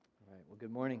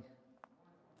Good morning.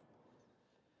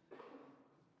 We're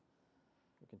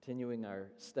continuing our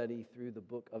study through the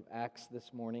book of Acts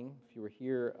this morning. If you were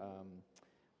here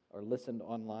or listened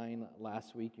online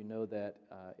last week, you know that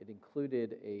it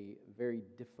included a very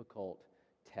difficult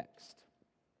text.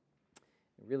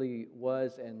 It really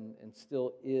was and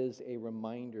still is a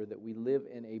reminder that we live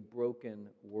in a broken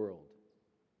world.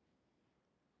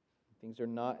 Things are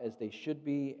not as they should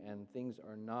be, and things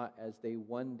are not as they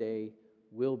one day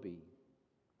will be.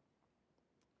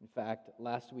 In fact,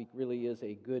 last week really is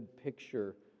a good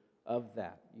picture of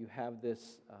that. You have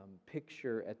this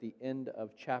picture at the end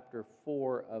of chapter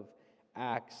 4 of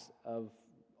Acts of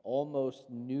almost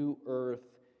new earth,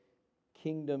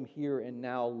 kingdom here and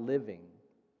now living,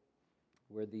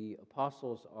 where the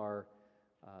apostles are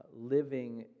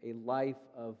living a life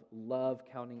of love,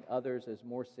 counting others as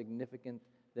more significant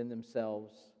than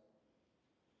themselves.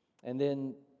 And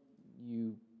then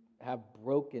you have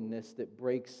brokenness that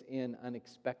breaks in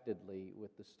unexpectedly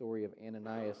with the story of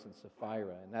Ananias and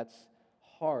Sapphira, and that's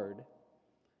hard.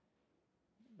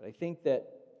 But I think that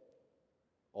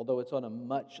although it's on a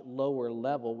much lower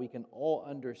level, we can all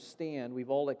understand, we've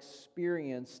all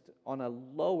experienced on a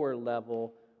lower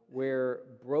level where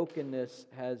brokenness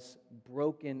has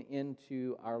broken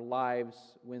into our lives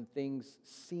when things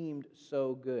seemed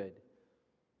so good.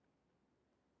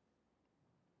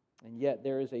 And yet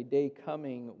there is a day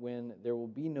coming when there will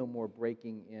be no more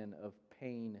breaking in of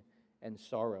pain and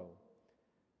sorrow.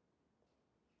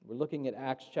 We're looking at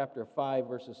Acts chapter 5,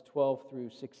 verses 12 through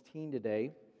 16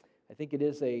 today. I think it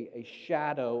is a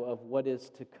shadow of what is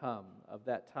to come, of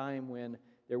that time when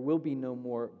there will be no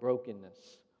more brokenness.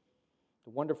 It's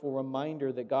a wonderful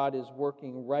reminder that God is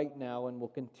working right now and will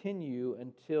continue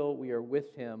until we are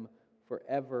with Him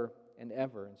forever and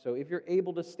ever. And so if you're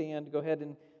able to stand, go ahead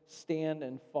and stand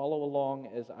and follow along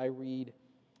as I read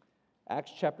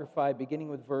Acts chapter 5, beginning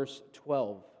with verse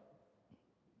 12.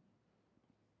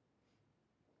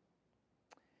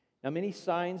 Now many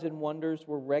signs and wonders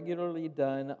were regularly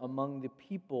done among the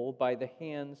people by the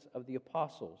hands of the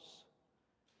apostles,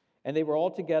 and they were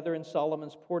all together in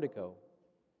Solomon's portico.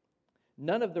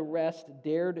 None of the rest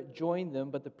dared join them,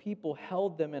 but the people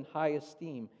held them in high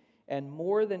esteem. And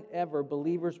more than ever,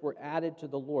 believers were added to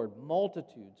the Lord,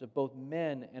 multitudes of both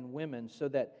men and women, so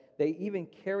that they even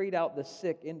carried out the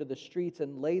sick into the streets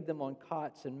and laid them on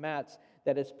cots and mats,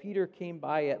 that as Peter came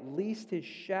by, at least his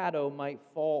shadow might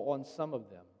fall on some of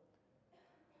them.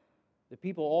 The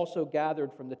people also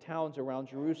gathered from the towns around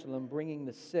Jerusalem, bringing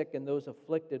the sick and those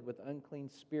afflicted with unclean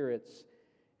spirits,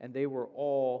 and they were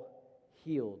all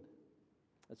healed.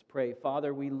 Let's pray.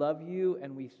 Father, we love you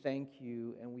and we thank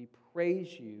you and we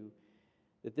praise you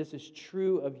that this is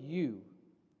true of you.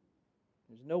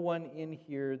 There's no one in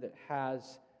here that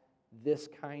has this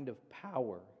kind of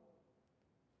power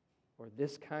or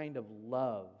this kind of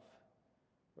love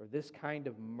or this kind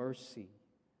of mercy.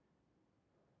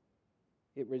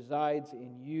 It resides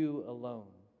in you alone.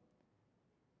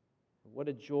 What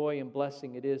a joy and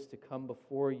blessing it is to come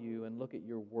before you and look at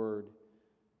your word.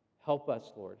 Help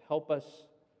us, Lord. Help us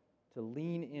to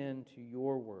lean into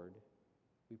your word.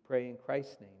 We pray in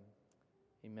Christ's name.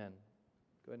 Amen.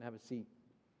 Go ahead and have a seat.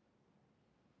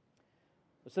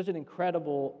 It's such an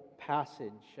incredible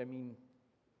passage. I mean,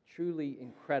 truly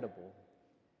incredible.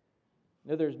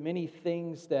 You know, there's many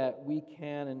things that we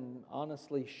can and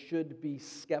honestly should be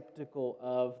skeptical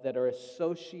of that are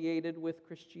associated with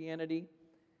Christianity.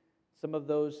 Some of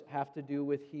those have to do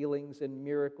with healings and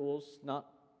miracles, not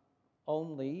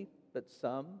only, but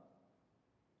some.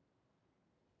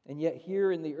 And yet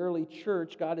here in the early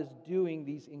church, God is doing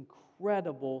these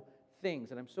incredible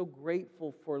things. And I'm so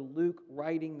grateful for Luke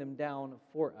writing them down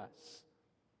for us.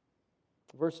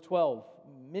 Verse 12,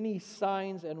 many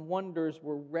signs and wonders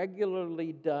were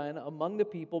regularly done among the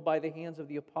people by the hands of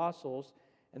the apostles,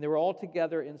 and they were all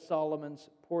together in Solomon's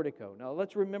portico. Now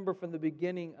let's remember from the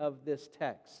beginning of this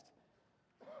text,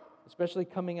 especially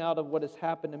coming out of what has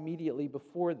happened immediately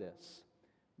before this,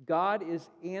 God is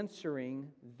answering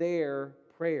their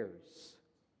prayers.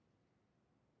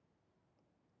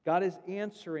 God is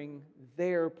answering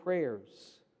their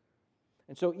prayers.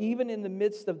 And so even in the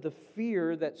midst of the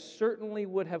fear that certainly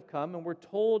would have come, and we're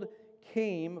told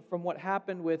came from what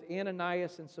happened with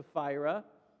Ananias and Sapphira,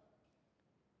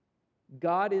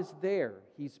 God is there.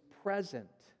 He's present.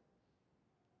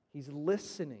 He's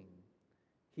listening.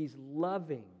 He's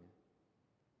loving.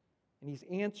 And He's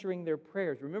answering their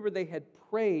prayers. Remember, they had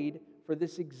prayed for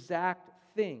this exact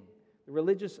thing. The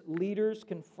religious leaders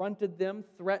confronted them,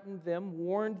 threatened them,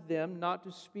 warned them not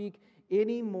to speak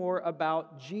any more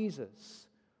about Jesus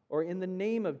or in the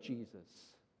name of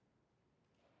Jesus.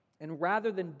 And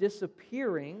rather than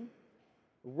disappearing,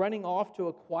 running off to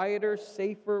a quieter,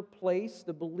 safer place,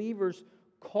 the believers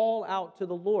call out to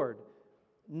the Lord,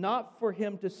 not for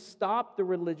Him to stop the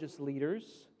religious leaders,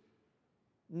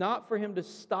 not for Him to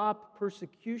stop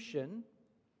persecution.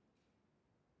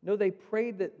 No, they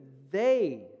prayed that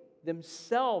they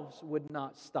themselves would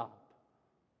not stop,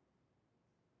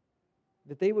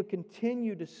 that they would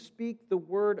continue to speak the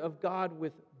word of God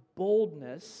with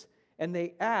boldness, and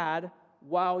they add,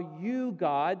 while you,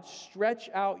 God, stretch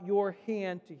out your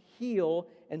hand to heal,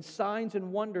 and signs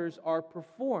and wonders are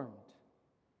performed.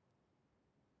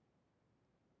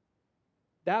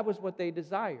 That was what they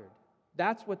desired.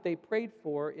 That's what they prayed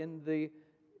for in the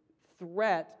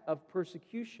threat of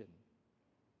persecution.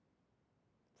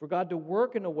 For God to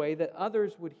work in a way that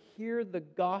others would hear the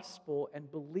gospel and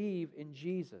believe in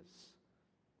Jesus.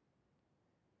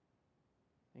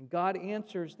 And God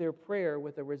answers their prayer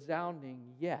with a resounding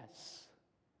yes.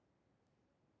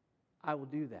 I will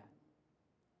do that.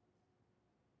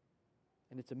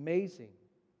 And it's amazing.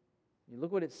 You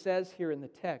look what it says here in the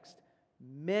text.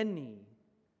 Many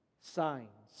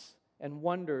signs and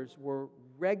wonders were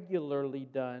regularly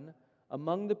done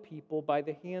among the people by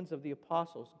the hands of the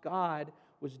apostles. God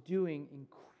was doing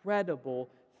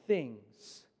incredible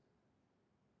things.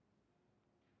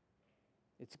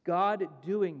 It's God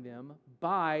doing them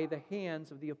by the hands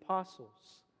of the apostles.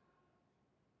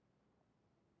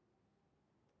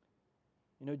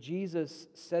 You know, Jesus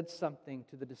said something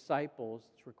to the disciples,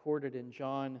 it's recorded in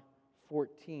John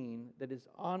 14, that is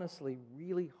honestly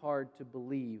really hard to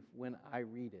believe when I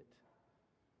read it.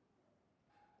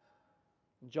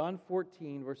 In John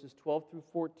 14, verses 12 through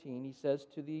 14, He says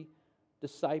to the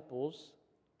disciples,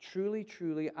 "Truly,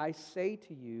 truly, I say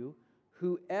to you,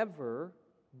 whoever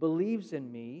believes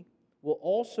in me will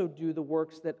also do the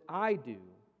works that I do.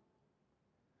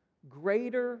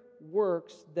 Greater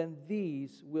works than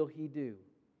these will he do.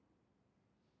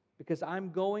 Because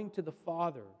I'm going to the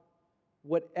Father.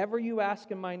 Whatever you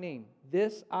ask in my name,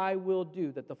 this I will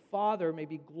do, that the Father may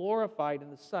be glorified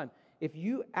in the Son. If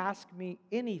you ask me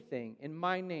anything in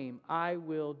my name, I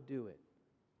will do it."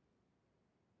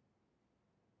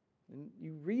 And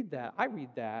you read that, I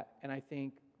read that, and I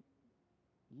think,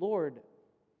 Lord,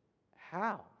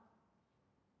 how?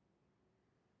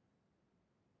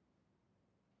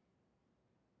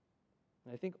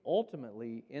 And I think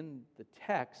ultimately in the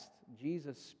text,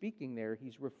 Jesus speaking there,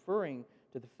 He's referring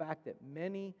to the fact that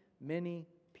many, many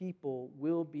people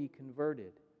will be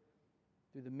converted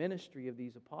through the ministry of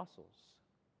these apostles.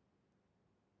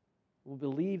 Will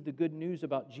believe the good news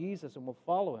about Jesus and will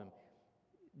follow Him.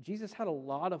 Jesus had a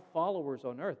lot of followers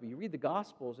on earth, but you read the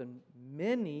Gospels and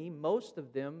most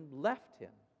of them left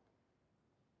Him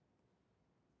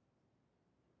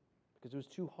because it was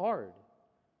too hard.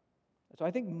 So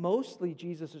I think mostly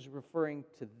Jesus is referring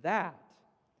to that.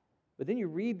 But then you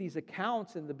read these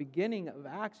accounts in the beginning of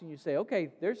Acts and you say, okay,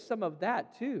 there's some of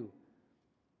that too.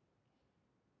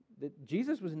 That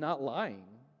Jesus was not lying.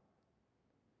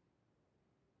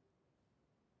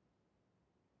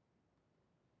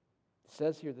 It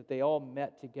says here that they all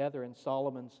met together in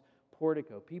Solomon's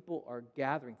portico. People are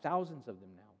gathering, thousands of them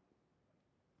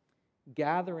now,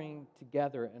 gathering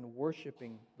together and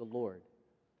worshiping the Lord.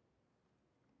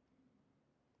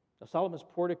 Now, Solomon's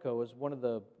portico is one of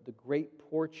the great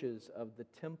porches of the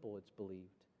temple, it's believed.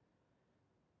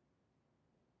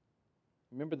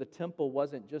 Remember, the temple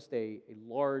wasn't just a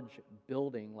large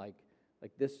building like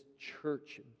this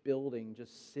church building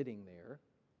just sitting there.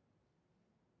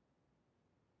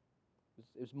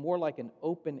 It was more like an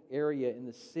open area in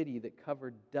the city that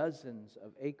covered dozens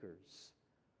of acres.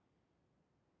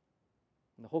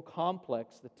 And the whole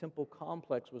complex, the temple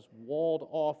complex, was walled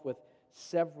off with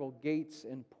several gates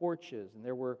and porches, and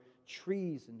there were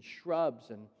trees and shrubs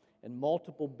and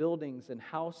multiple buildings and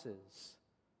houses.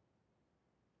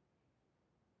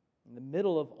 In the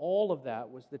middle of all of that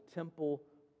was the temple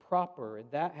proper,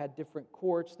 and that had different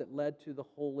courts that led to the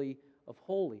Holy of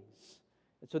Holies.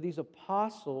 And so these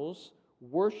apostles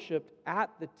worshipped at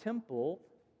the temple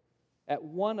at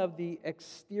one of the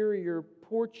exterior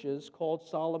porches called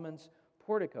Solomon's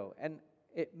portico, and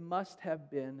it must have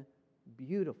been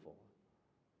beautiful.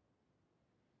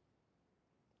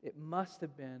 It must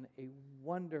have been a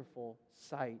wonderful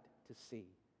sight to see.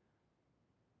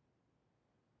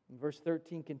 And verse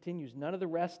 13 continues, "None of the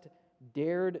rest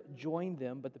dared join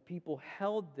them, but the people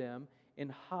held them in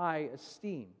high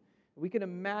esteem." We can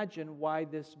imagine why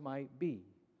this might be.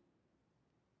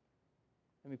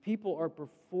 I mean, people are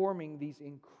performing these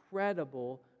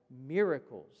incredible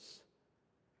miracles.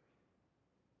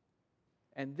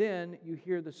 And then you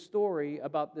hear the story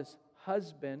about this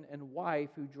husband and wife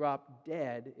who dropped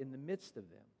dead in the midst of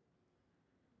them.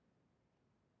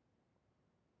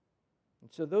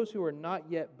 And so those who are not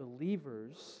yet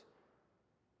believers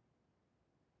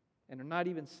and are not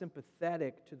even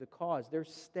sympathetic to the cause, they're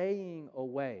staying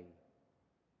away.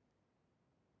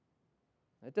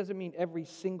 That doesn't mean every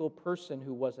single person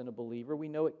who wasn't a believer. We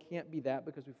know it can't be that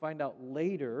because we find out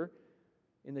later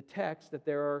in the text that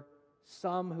there are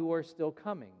some who are still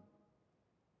coming.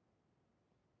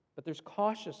 But there's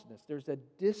cautiousness. There's a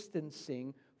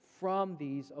distancing from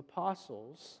these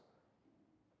apostles.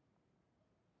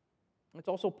 It's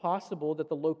also possible that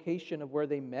the location of where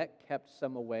they met kept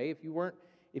some away. If you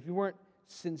weren't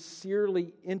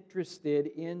sincerely interested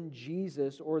in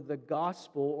Jesus or the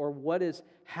gospel or what is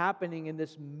happening in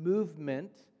this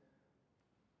movement,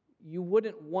 you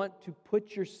wouldn't want to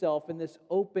put yourself in this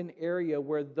open area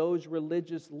where those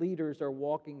religious leaders are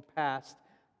walking past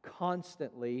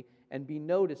constantly and be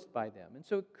noticed by them. And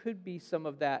so it could be some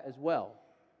of that as well.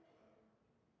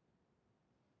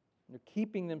 They're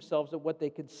keeping themselves at what they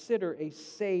consider a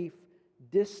safe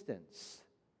distance.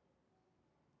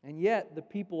 And yet, the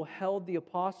people held the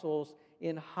apostles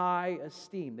in high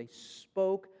esteem. They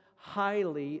spoke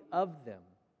highly of them.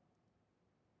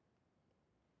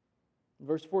 In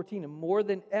verse 14, and more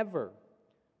than ever,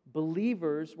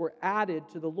 believers were added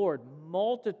to the Lord,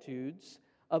 multitudes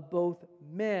of both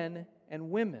men and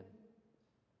women.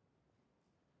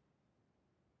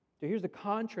 So here's the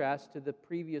contrast to the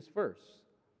previous verse.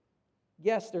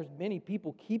 Yes, there's many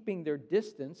people keeping their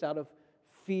distance out of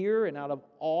fear and out of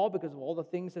awe because of all the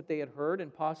things that they had heard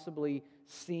and possibly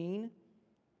seen.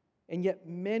 And yet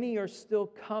many are still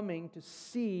coming to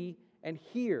see and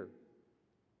hear.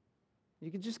 You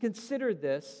can just consider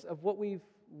this of what we've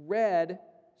read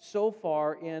so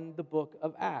far in the book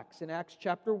of Acts. In Acts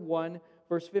chapter 1,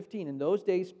 verse 15, in those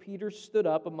days Peter stood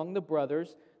up among the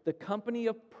brothers. The company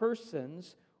of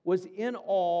persons was in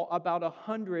all about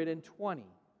 120.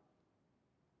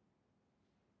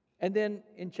 And then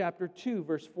in chapter 2,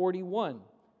 verse 41,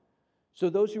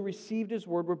 so those who received his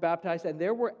word were baptized, and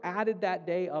there were added that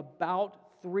day about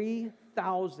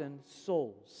 3,000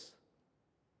 souls.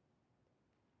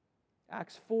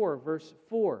 Acts 4, verse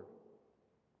 4.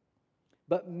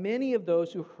 But many of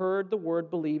those who heard the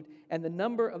word believed, and the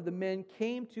number of the men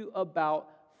came to about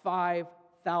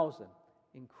 5,000.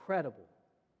 Incredible.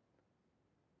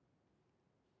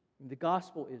 The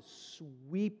gospel is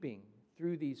sweeping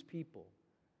through these people.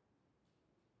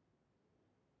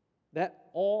 That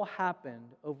all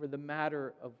happened over the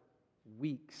matter of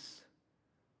weeks,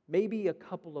 maybe a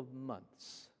couple of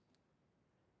months.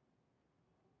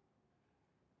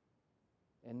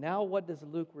 And now what does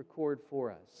Luke record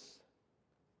for us?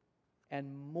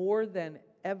 And more than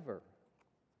ever,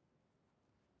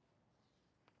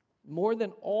 more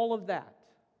than all of that,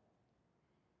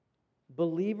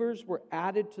 believers were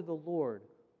added to the Lord,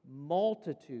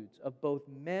 multitudes of both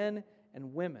men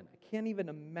and women. I can't even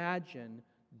imagine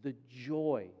the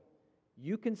joy.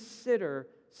 You consider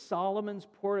Solomon's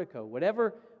portico,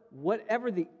 whatever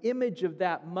the image of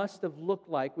that must have looked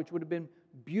like, which would have been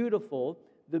beautiful,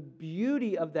 the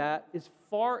beauty of that is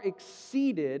far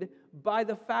exceeded by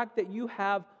the fact that you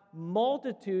have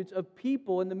multitudes of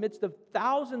people in the midst of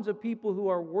thousands of people who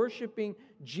are worshiping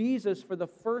Jesus for the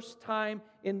first time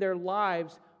in their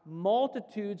lives.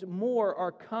 Multitudes more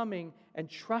are coming and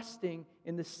trusting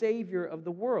in the Savior of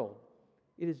the world.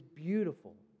 It is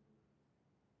beautiful.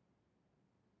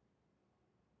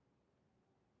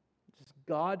 Just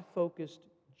God-focused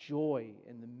joy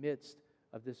in the midst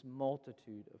of this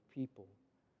multitude of people.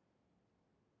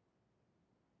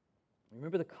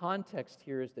 Remember, the context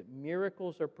here is that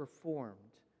miracles are performed,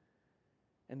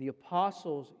 and the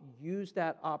apostles use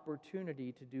that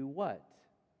opportunity to do what?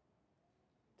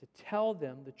 To tell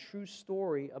them the true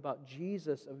story about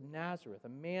Jesus of Nazareth, a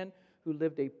man who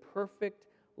lived a perfect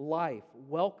life,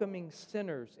 welcoming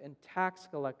sinners and tax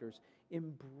collectors,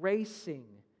 embracing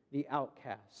the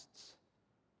outcasts,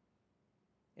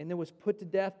 and then was put to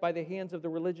death by the hands of the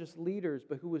religious leaders,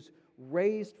 but who was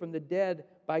raised from the dead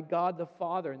by God the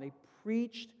Father. And they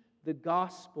preached the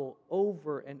gospel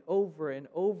over and over and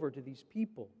over to these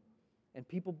people. And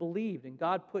people believed, and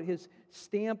God put His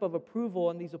stamp of approval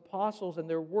on these apostles and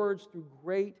their words through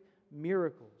great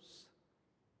miracles.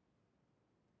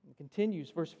 It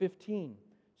continues, verse 15,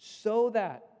 so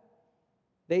that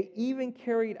they even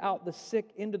carried out the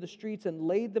sick into the streets and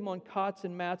laid them on cots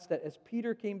and mats, that as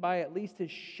Peter came by, at least his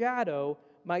shadow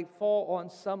might fall on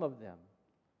some of them.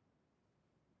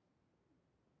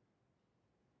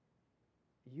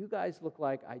 You guys look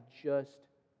like I just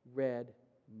read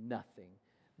nothing.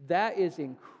 That is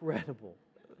incredible.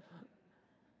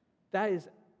 That is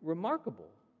remarkable.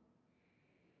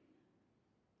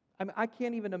 I mean, I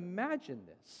can't even imagine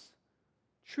this.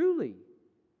 Truly.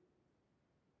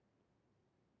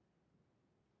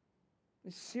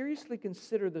 Seriously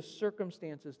consider the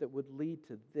circumstances that would lead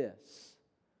to this.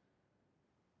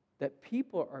 That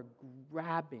people are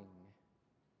grabbing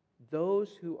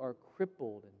those who are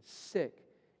crippled and sick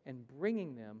and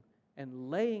bringing them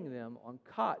and laying them on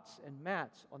cots and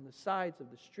mats on the sides of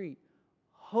the street,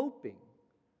 hoping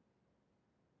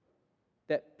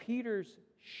that Peter's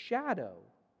shadow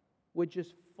would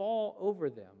just fall over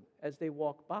them as they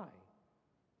walk by,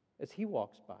 as he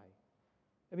walks by.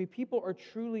 I mean, people are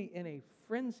truly in a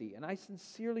frenzy, and I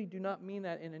sincerely do not mean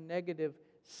that in a negative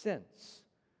sense.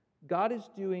 God is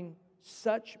doing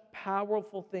such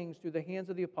powerful things through the hands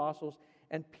of the apostles,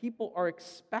 and people are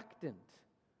expectant.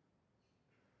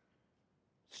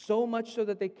 So much so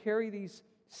that they carry these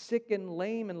sick and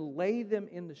lame and lay them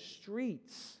in the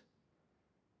streets.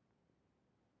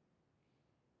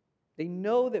 They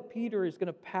know that Peter is going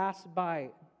to pass by,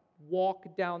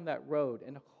 walk down that road,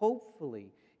 and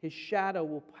hopefully his shadow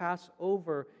will pass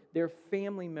over their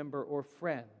family member or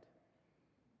friend,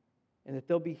 and that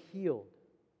they'll be healed.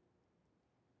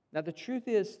 Now, the truth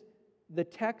is, the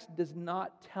text does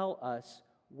not tell us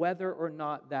whether or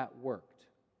not that worked.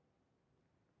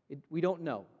 We don't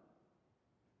know.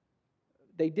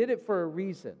 They did it for a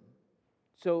reason.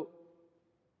 So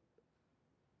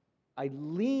I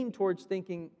lean towards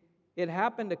thinking it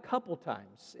happened a couple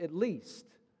times, at least.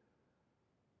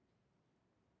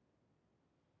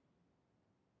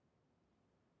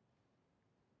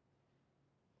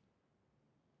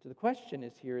 So the question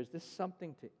is here, is this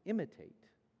something to imitate?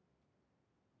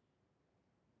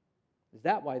 Is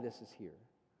that why this is here?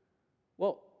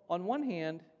 Well, on one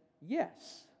hand,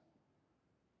 yes.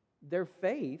 Their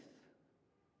faith,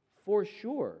 for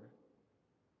sure.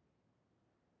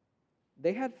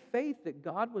 They had faith that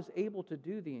God was able to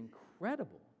do the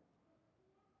incredible.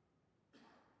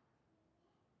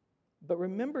 But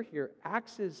remember here,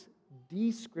 Acts is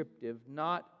descriptive,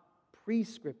 not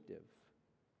prescriptive.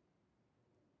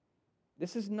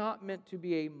 This is not meant to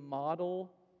be a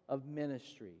model of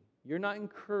ministry. You're not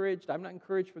encouraged, I'm not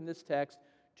encouraged from this text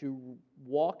to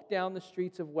walk down the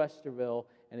streets of Westerville,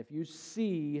 and if you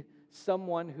see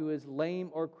someone who is lame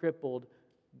or crippled,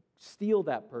 steal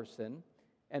that person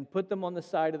and put them on the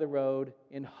side of the road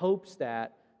in hopes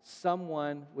that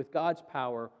someone with God's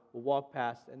power will walk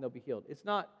past and they'll be healed. It's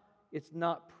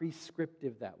not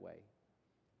prescriptive that way.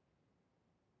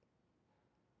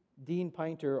 Dean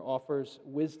Pinter offers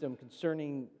wisdom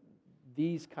concerning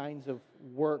these kinds of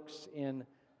works in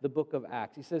the book of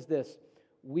Acts. He says this: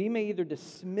 we may either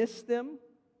dismiss them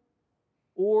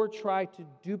or try to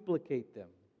duplicate them.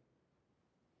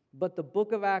 But the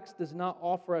book of Acts does not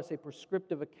offer us a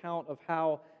prescriptive account of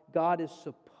how God is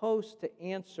supposed to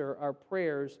answer our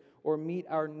prayers or meet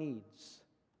our needs.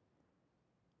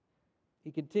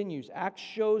 He continues, Acts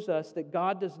shows us that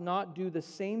God does not do the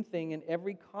same thing in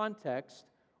every context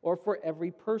or for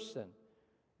every person.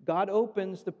 God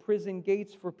opens the prison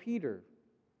gates for Peter,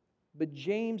 but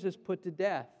James is put to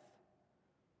death.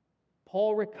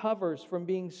 Paul recovers from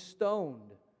being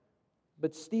stoned,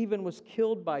 but Stephen was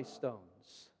killed by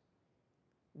stones.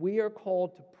 We are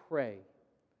called to pray,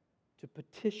 to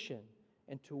petition,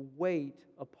 and to wait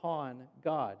upon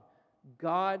God.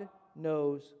 God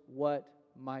knows what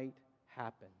might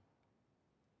happen.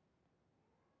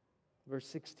 Verse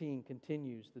 16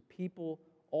 continues, the people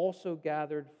also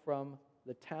gathered from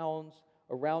the towns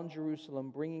around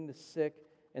Jerusalem, bringing the sick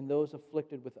and those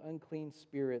afflicted with unclean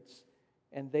spirits,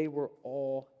 and they were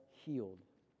all healed.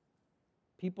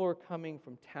 People are coming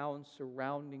from towns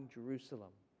surrounding Jerusalem,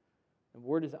 and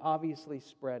word is obviously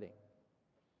spreading.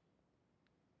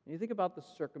 And you think about the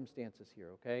circumstances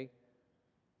here, okay?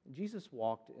 Jesus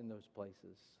walked in those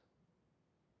places.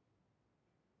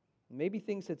 Maybe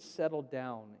things had settled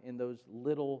down in those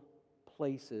little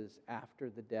places after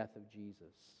the death of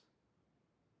Jesus.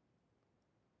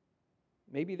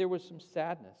 Maybe there was some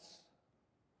sadness,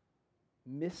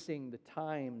 missing the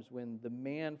times when the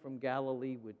man from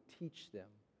Galilee would teach them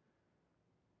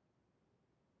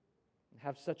and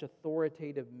have such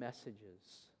authoritative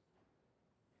messages,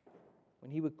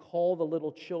 when he would call the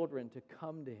little children to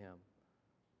come to him,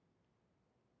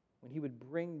 when he would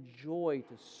bring joy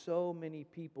to so many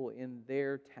people in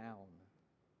their town.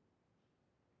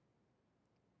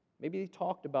 Maybe he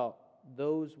talked about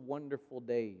those wonderful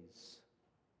days.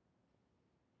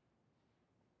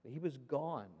 He was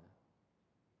gone.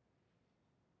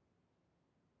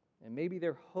 And maybe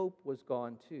their hope was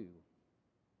gone too.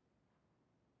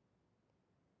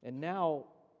 And now,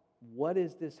 what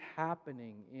is this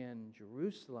happening in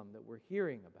Jerusalem that we're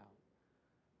hearing about?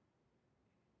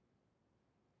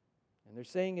 And they're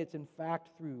saying it's in fact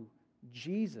through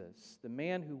Jesus, the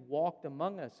man who walked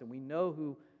among us, and we know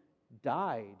who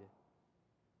died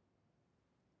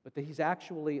but that He's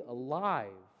actually alive.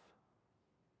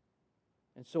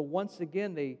 And so once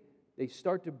again, they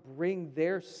start to bring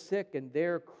their sick and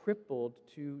their crippled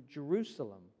to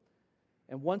Jerusalem.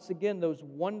 And once again, those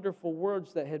wonderful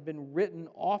words that had been written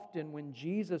often when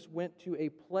Jesus went to a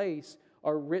place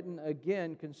are written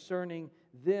again concerning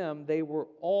them. They were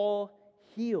all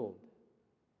healed.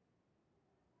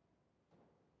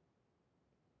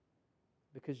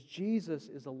 Because Jesus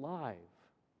is alive.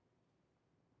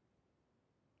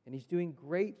 And He's doing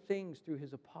great things through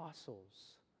His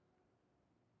apostles,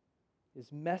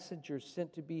 His messengers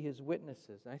sent to be His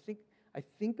witnesses. And I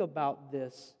think about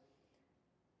this.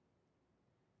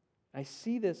 I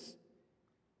see this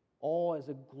all as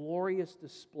a glorious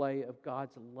display of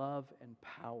God's love and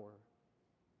power,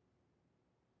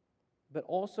 but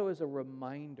also as a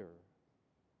reminder.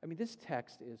 I mean, this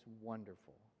text is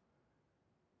wonderful.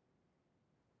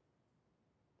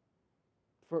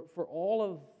 For all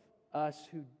of us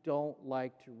who don't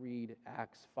like to read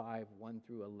Acts 5, 1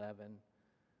 through 11,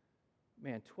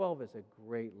 man, 12 is a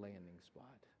great landing spot.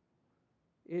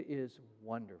 It is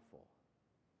wonderful.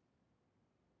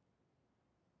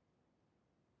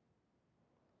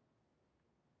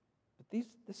 But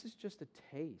this is just a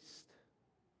taste.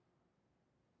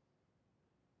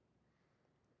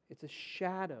 It's a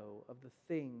shadow of the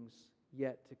things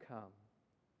yet to come.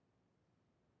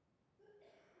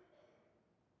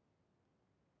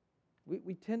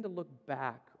 We tend to look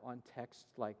back on texts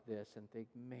like this and think,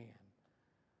 man,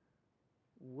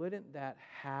 wouldn't that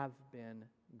have been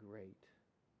great?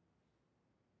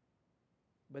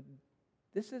 But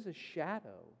this is a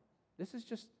shadow. This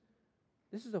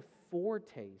is a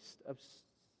foretaste of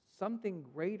something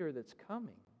greater that's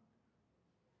coming.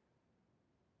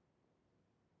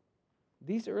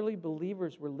 These early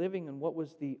believers were living in what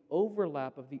was the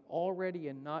overlap of the already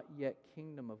and not yet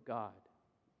kingdom of God.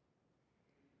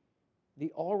 The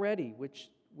already, which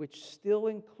still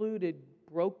included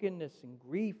brokenness and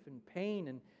grief and pain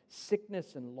and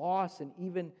sickness and loss and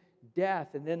even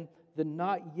death. And then the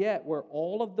not yet, where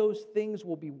all of those things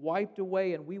will be wiped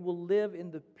away and we will live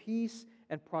in the peace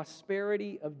and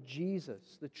prosperity of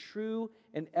Jesus, the true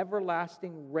and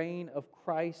everlasting reign of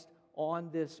Christ on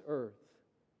this earth.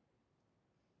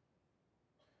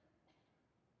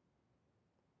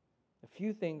 A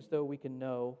few things, though, we can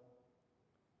know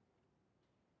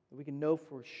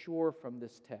for sure from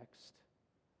this text.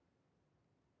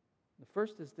 The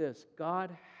first is this: God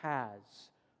has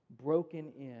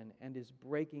broken in and is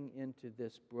breaking into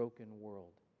this broken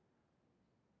world.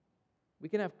 We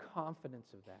can have confidence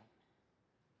of that.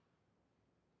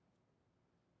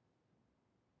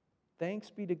 Thanks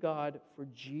be to God for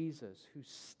Jesus, who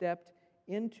stepped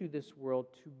into this world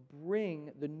to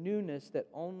bring the newness that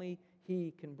only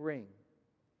He can bring.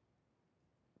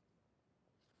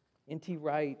 N.T.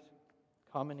 Wright,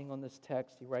 commenting on this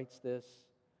text, he writes this: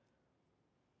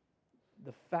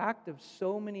 the fact of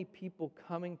so many people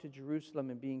coming to Jerusalem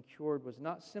and being cured was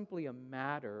not simply a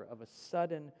matter of a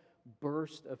sudden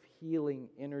burst of healing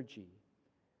energy.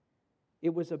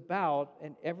 It was about,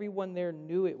 and everyone there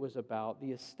knew it was about,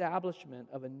 the establishment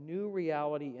of a new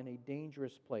reality in a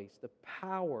dangerous place. The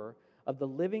power of the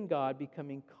living God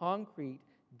becoming concrete,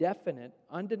 definite,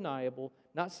 undeniable,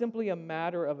 not simply a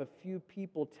matter of a few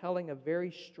people telling a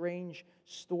very strange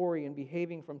story and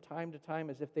behaving from time to time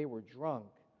as if they were drunk.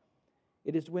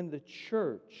 It is when the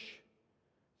church,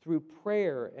 through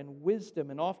prayer and wisdom,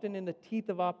 and often in the teeth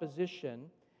of opposition,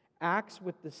 acts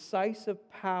with decisive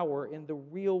power in the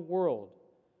real world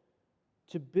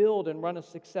to build and run a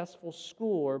successful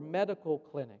school or medical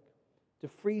clinic, to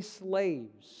free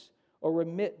slaves or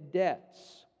remit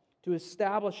debts, to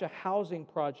establish a housing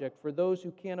project for those who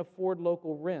can't afford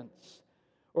local rents,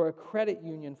 or a credit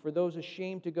union for those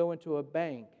ashamed to go into a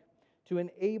bank, to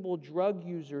enable drug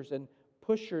users and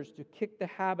pushers to kick the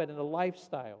habit and the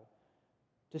lifestyle,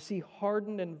 to see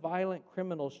hardened and violent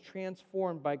criminals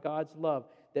transformed by God's love,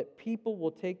 that people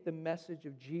will take the message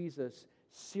of Jesus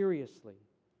seriously.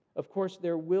 Of course,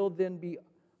 there will then be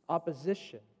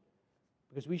opposition,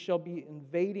 because we shall be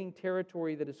invading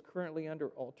territory that is currently under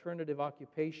alternative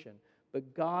occupation.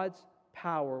 But God's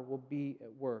power will be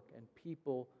at work, and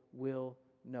people will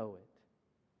know it.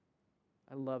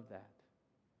 I love that.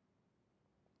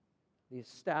 The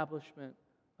establishment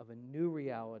of a new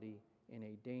reality in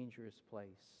a dangerous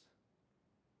place.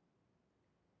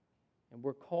 And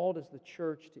we're called as the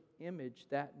church to image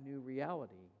that new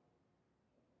reality,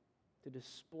 to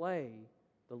display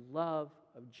the love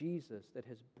of Jesus that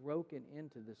has broken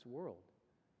into this world.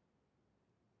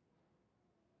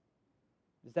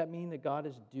 Does that mean that God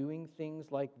is doing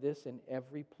things like this in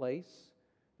every place?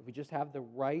 If we just have the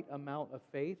right amount of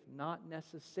faith? Not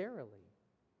necessarily.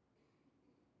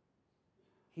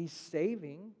 He's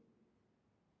saving.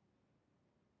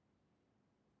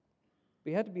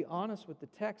 We had to be honest with the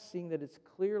text, seeing that it's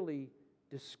clearly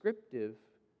descriptive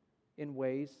in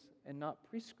ways and not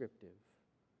prescriptive.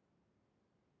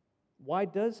 Why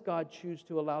does God choose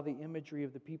to allow the imagery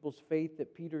of the people's faith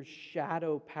that Peter's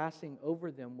shadow passing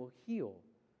over them will heal?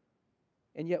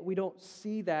 And yet we don't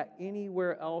see that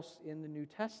anywhere else in the New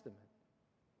Testament.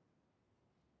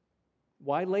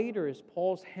 Why later is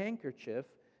Paul's handkerchief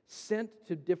sent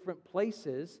to different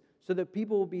places so that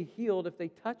people will be healed if they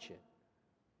touch it?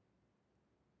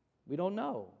 We don't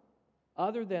know,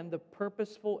 other than the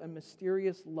purposeful and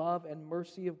mysterious love and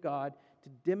mercy of God to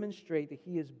demonstrate that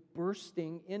He is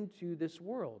bursting into this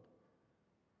world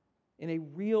in a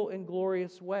real and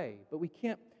glorious way. But we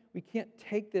can't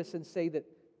take this and say that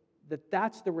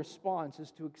that's the response,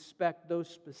 is to expect those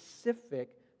specific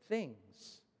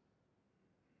things.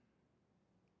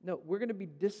 No, we're going to be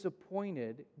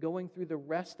disappointed going through the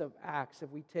rest of Acts if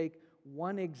we take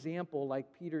one example like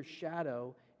Peter's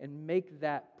shadow and make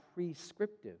that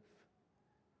prescriptive.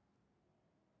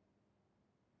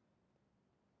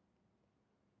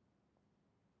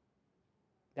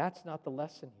 That's not the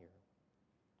lesson here.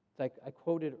 Like I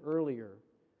quoted earlier,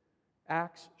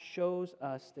 Acts shows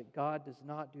us that God does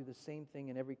not do the same thing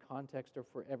in every context or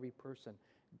for every person.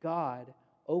 God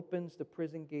opens the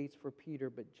prison gates for Peter,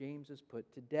 but James is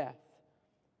put to death.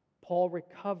 Paul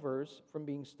recovers from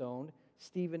being stoned.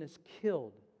 Stephen is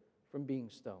killed from being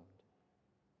stoned.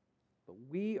 But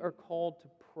we are called to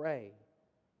pray,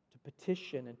 to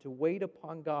petition, and to wait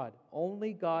upon God.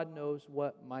 Only God knows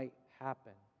what might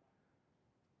happen.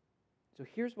 So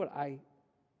here's what I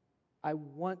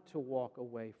want to walk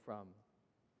away from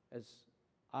as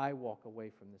I walk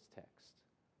away from this text.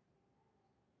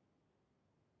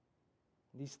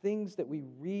 These things that we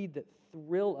read that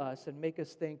thrill us and make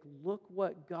us think, look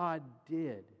what God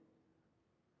did.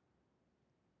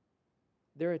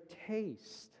 They're a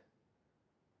taste.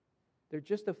 They're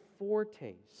just a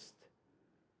foretaste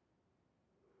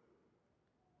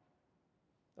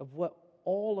of what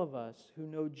all of us who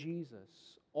know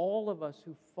Jesus, all of us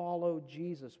who follow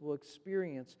Jesus will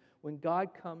experience when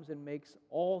God comes and makes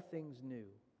all things new.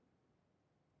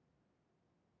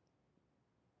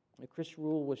 Chris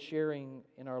Rule was sharing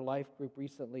in our life group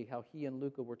recently how he and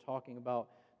Luca were talking about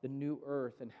the new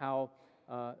earth and how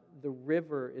the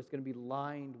river is going to be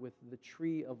lined with the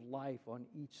tree of life on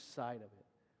each side of it.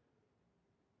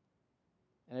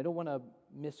 And I don't want to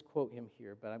misquote him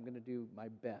here, but I'm going to do my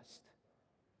best.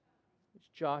 It's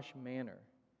Josh Manor.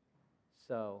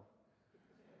 So,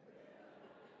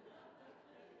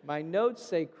 my notes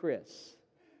say Chris.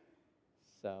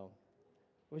 So,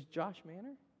 it was Josh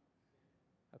Manor?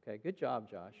 Okay, good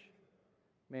job, Josh.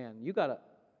 Man, you got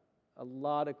a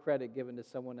lot of credit given to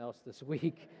someone else this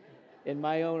week in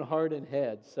my own heart and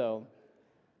head. So,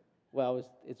 well,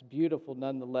 it's beautiful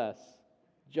nonetheless.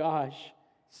 Josh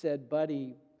said,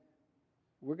 buddy,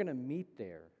 we're going to meet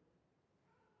there.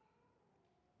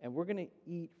 And we're going to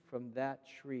eat from that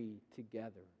tree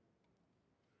together.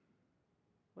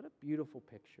 What a beautiful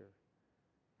picture.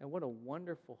 And what a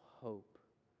wonderful hope.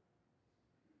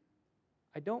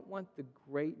 I don't want the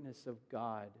greatness of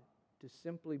God to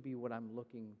simply be what I'm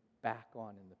looking back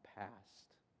on in the past.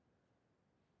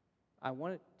 I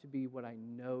want it to be what I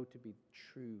know to be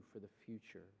true for the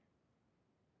future.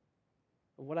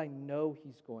 What I know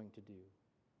He's going to do.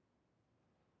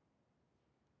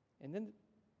 And then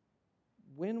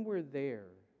when we're there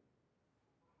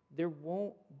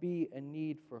won't be a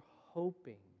need for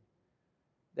hoping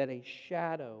that a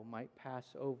shadow might pass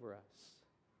over us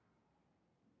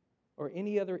or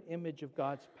any other image of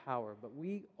God's power, but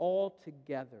we all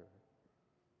together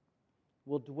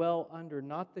will dwell under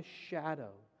not the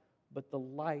shadow, but the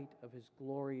light of His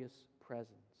glorious presence.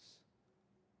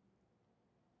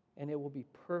 And it will be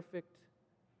perfect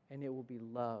and it will be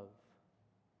love.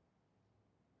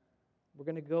 We're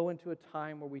going to go into a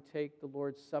time where we take the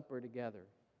Lord's Supper together.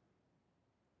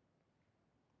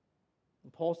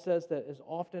 And Paul says that as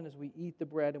often as we eat the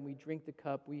bread and we drink the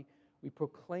cup, we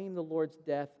proclaim the Lord's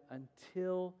death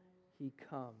until He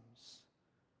comes.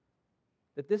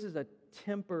 That this is a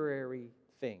temporary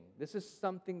thing. This is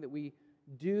something that we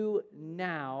do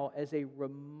now as a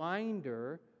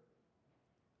reminder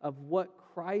of what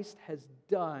Christ has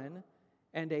done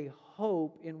and a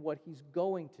hope in what He's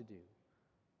going to do.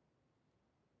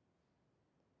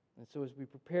 And so as we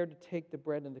prepare to take the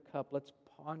bread and the cup, let's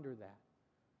ponder that.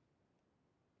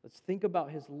 Let's think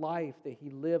about His life that He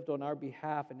lived on our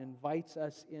behalf and invites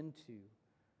us into.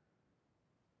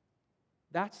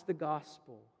 That's the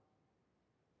gospel.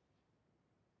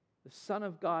 The Son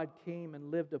of God came and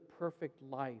lived a perfect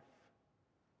life.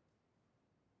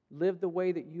 lived the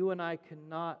way that you and I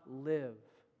cannot live,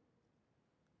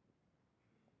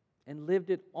 and lived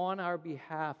it on our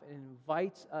behalf, and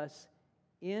invites us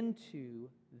into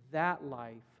that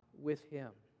life with Him.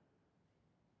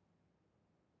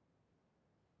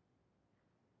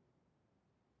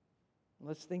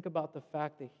 Let's think about the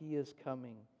fact that He is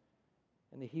coming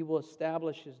and that He will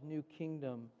establish His new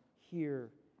kingdom here,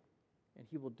 and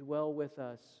He will dwell with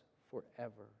us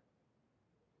forever.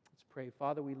 Let's pray.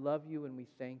 Father, we love You and we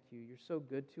thank You. You're so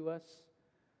good to us,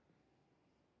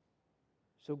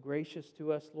 so gracious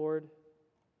to us, Lord,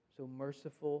 so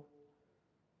merciful.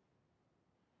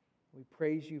 We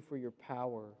praise You for Your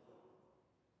power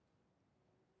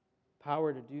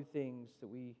to do things that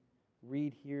we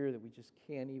read here that we just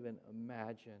can't even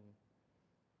imagine.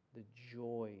 The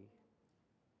joy,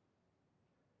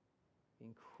 the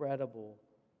incredible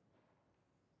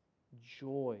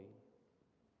joy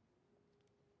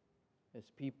as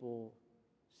people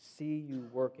see You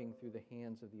working through the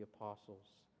hands of the apostles.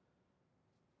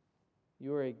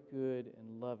 You are a good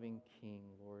and loving King,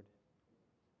 Lord.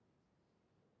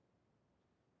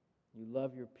 You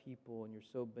love Your people, and You're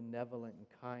so benevolent and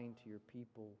kind to Your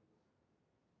people.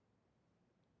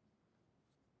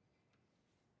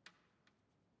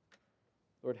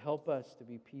 Lord, help us to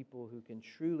be people who can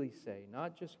truly say,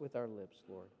 not just with our lips,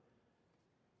 Lord,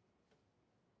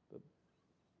 but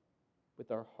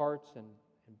with our hearts and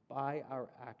by our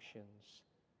actions,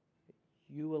 that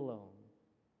You alone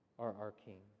are our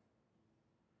King.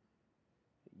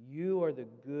 That You are the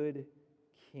good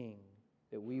King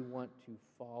that we want to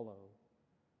follow.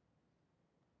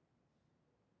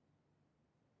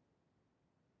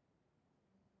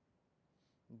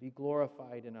 And be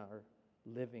glorified in our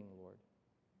living, Lord.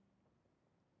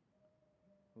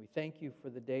 We thank You for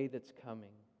the day that's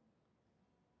coming,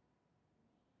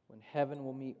 when heaven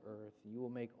will meet earth, You will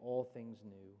make all things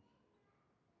new.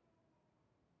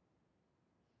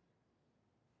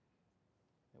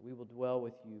 That we will dwell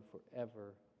with You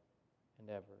forever and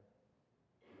ever.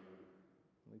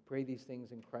 And we pray these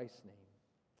things in Christ's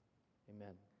name.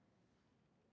 Amen.